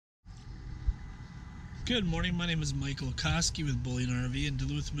Good morning, my name is Michael Koski with Bullyan RV in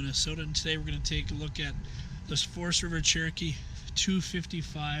Duluth, Minnesota, and today we're going to take a look at this Forest River Cherokee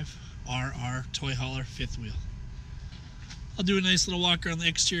 255 RR toy hauler fifth wheel. I'll do a nice little walk around the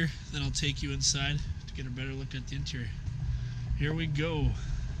exterior, then I'll take you inside to get a better look at the interior. Here we go.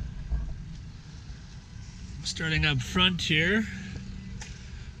 Starting up front here,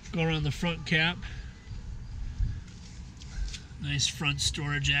 go around the front cap. Nice front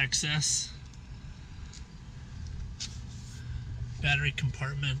storage access. Battery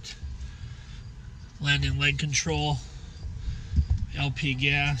compartment, landing leg control, LP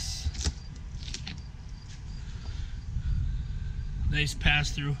gas, nice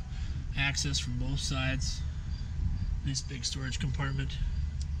pass-through access from both sides, nice big storage compartment,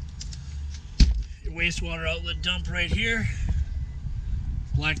 your wastewater outlet dump right here,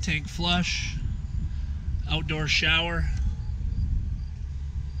 black tank flush, outdoor shower,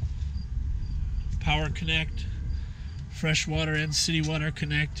 power connect, freshwater and city water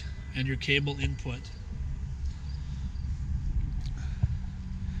connect, and your cable input.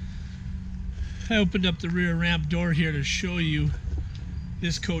 I opened up the rear ramp door here to show you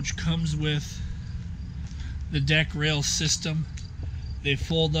this coach comes with the deck rail system. They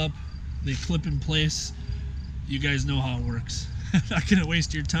fold up, they clip in place. You guys know how it works. I'm not going to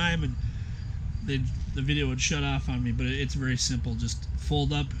waste your time, and the video would shut off on me, but it's very simple. Just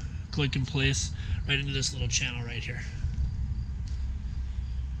fold up, click in place right into this little channel right here.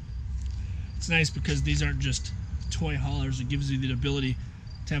 It's nice because these aren't just toy haulers. It gives you the ability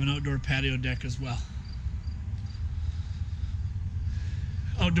to have an outdoor patio deck as well.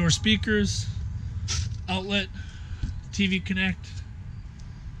 Outdoor speakers, outlet, TV connect.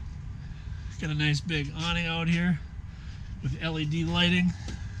 Got a nice big awning out here with LED lighting.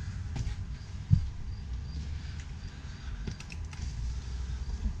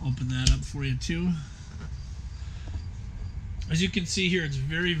 Open that up for you too. As you can see here, it's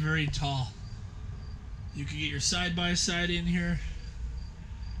very, very tall. You can get your side-by-side in here,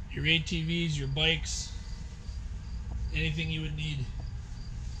 your ATVs, your bikes, anything you would need.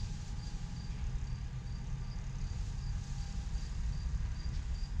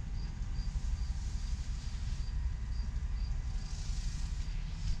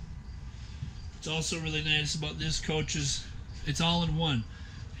 What's also really nice about this coach is it's all in one.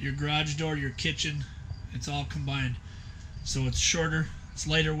 Your garage door, your kitchen, it's all combined. So it's shorter, it's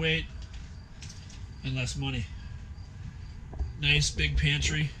lighter weight, and less money. Nice big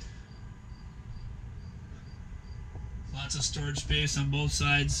pantry. Lots of storage space on both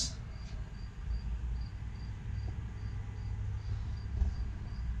sides.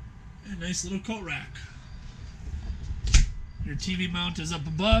 And a nice little coat rack. Your TV mount is up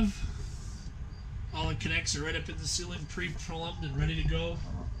above. All the connects are right up in the ceiling, pre-plumbed and ready to go.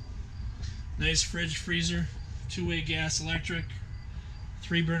 Nice fridge, freezer, two-way gas, electric,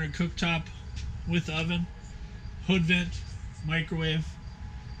 3-burner cooktop with oven, hood vent, microwave,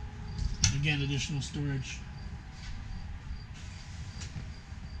 again additional storage.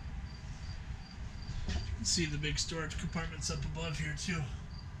 You can see the big storage compartments up above here too.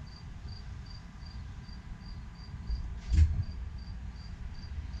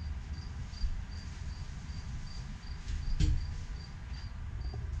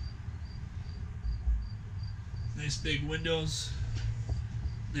 Nice big windows,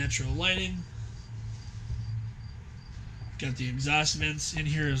 natural lighting. Got the exhaust vents in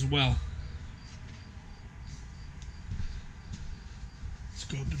here as well. Let's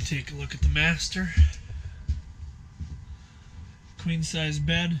go up and take a look at the master. Queen size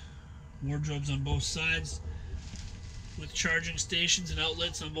bed, wardrobes on both sides with charging stations and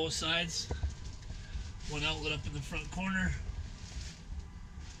outlets on both sides. One outlet up in the front corner.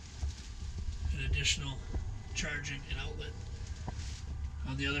 An additional charging and outlet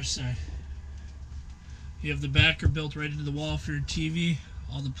on the other side. You have the backer built right into the wall for your TV,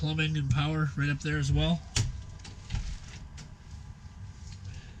 all the plumbing and power right up there as well.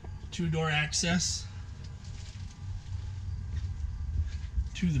 2-door access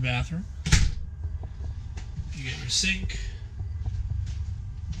to the bathroom. You get your sink,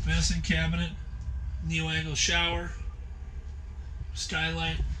 medicine cabinet, neo-angle shower,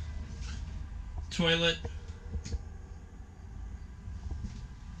 skylight, toilet,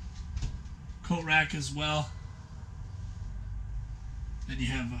 coat rack as well, and you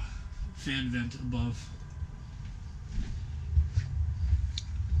have a fan vent above.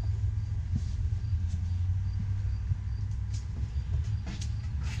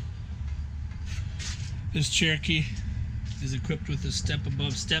 This Cherokee is equipped with a step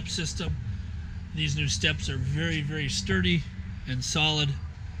above step system. These new steps are very, very sturdy and solid.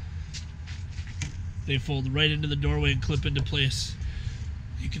 They fold right into the doorway and clip into place.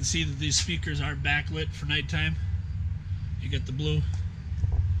 You can see that these speakers are backlit for nighttime. You got the blue,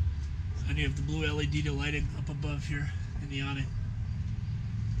 and you have the blue LED lighting up above here in the awning.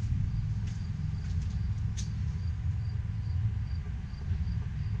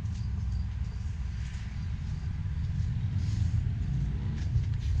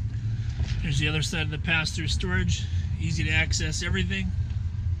 Here's the other side of the pass-through storage. Easy to access everything.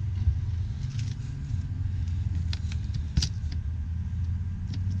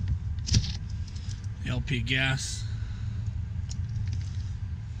 LP gas.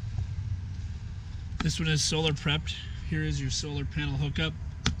 This one is solar prepped. Here is your solar panel hookup.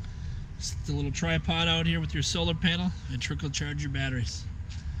 It's the little tripod out here with your solar panel, and trickle charge your batteries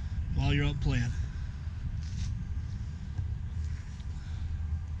while you're out playing.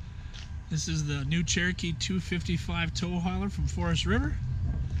 This is the new Cherokee 255 tow hauler from Forest River.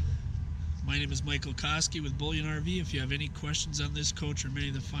 My name is Michael Koski with Bullyan RV. If you have any questions on this coach or many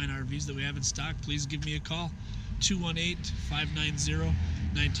of the fine RVs that we have in stock, please give me a call,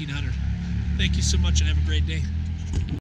 218-590-1900. Thank you so much and have a great day.